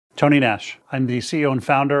Tony Nash. I'm the CEO and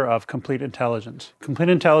founder of Complete Intelligence. Complete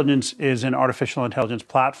Intelligence is an artificial intelligence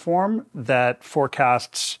platform that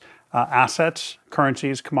forecasts assets,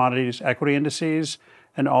 currencies, commodities, equity indices,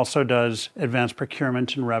 and also does advanced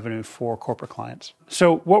procurement and revenue for corporate clients.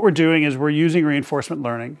 So what we're doing is we're using reinforcement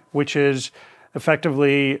learning, which is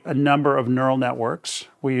effectively a number of neural networks.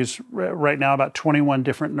 We use right now about 21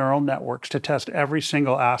 different neural networks to test every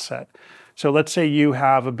single asset. So let's say you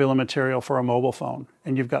have a bill of material for a mobile phone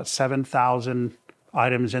and you've got 7,000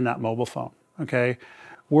 items in that mobile phone, okay?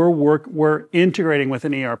 We're integrating with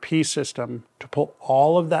an ERP system to pull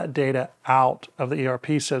all of that data out of the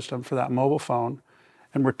ERP system for that mobile phone.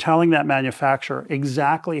 And we're telling that manufacturer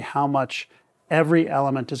exactly how much every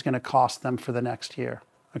element is going to cost them for the next year,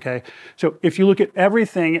 okay? So if you look at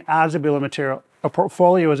everything as a bill of material, a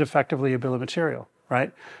portfolio is effectively a bill of material,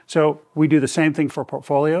 right? So we do the same thing for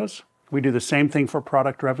portfolios. We do the same thing for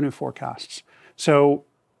product revenue forecasts. So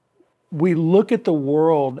we look at the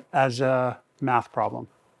world as a math problem,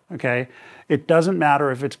 okay? It doesn't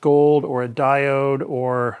matter if it's gold or a diode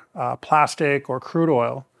or plastic or crude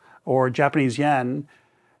oil or Japanese yen.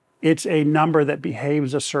 It's a number that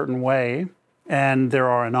behaves a certain way, and there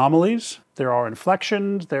are anomalies, there are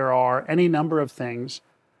inflections, there are any number of things,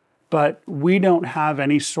 but we don't have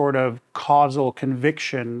any sort of causal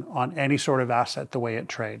conviction on any sort of asset the way it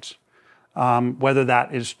trades. Whether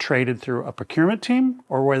that is traded through a procurement team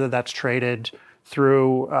or whether that's traded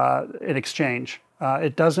through an exchange.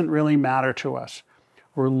 It doesn't really matter to us.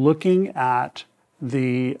 We're looking at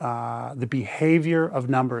the behavior of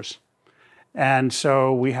numbers. And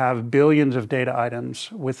so we have billions of data items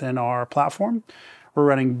within our platform. We're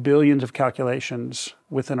running billions of calculations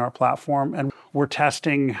within our platform, and we're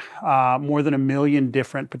testing more than 1 million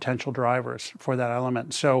different potential drivers for that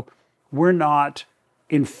element. So we're not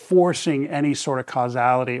enforcing any sort of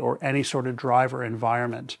causality or any sort of driver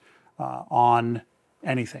environment on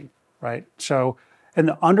anything, right? So, and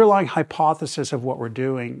the underlying hypothesis of what we're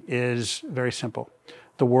doing is very simple.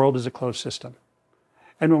 The world is a closed system.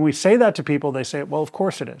 And when we say that to people, they say, well, of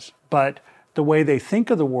course it is. But the way they think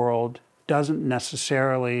of the world doesn't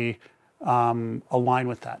necessarily align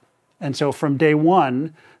with that. And so from day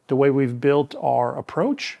one, the way we've built our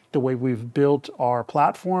approach, the way we've built our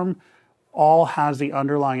platform, all has the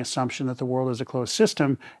underlying assumption that the world is a closed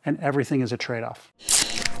system and everything is a trade-off.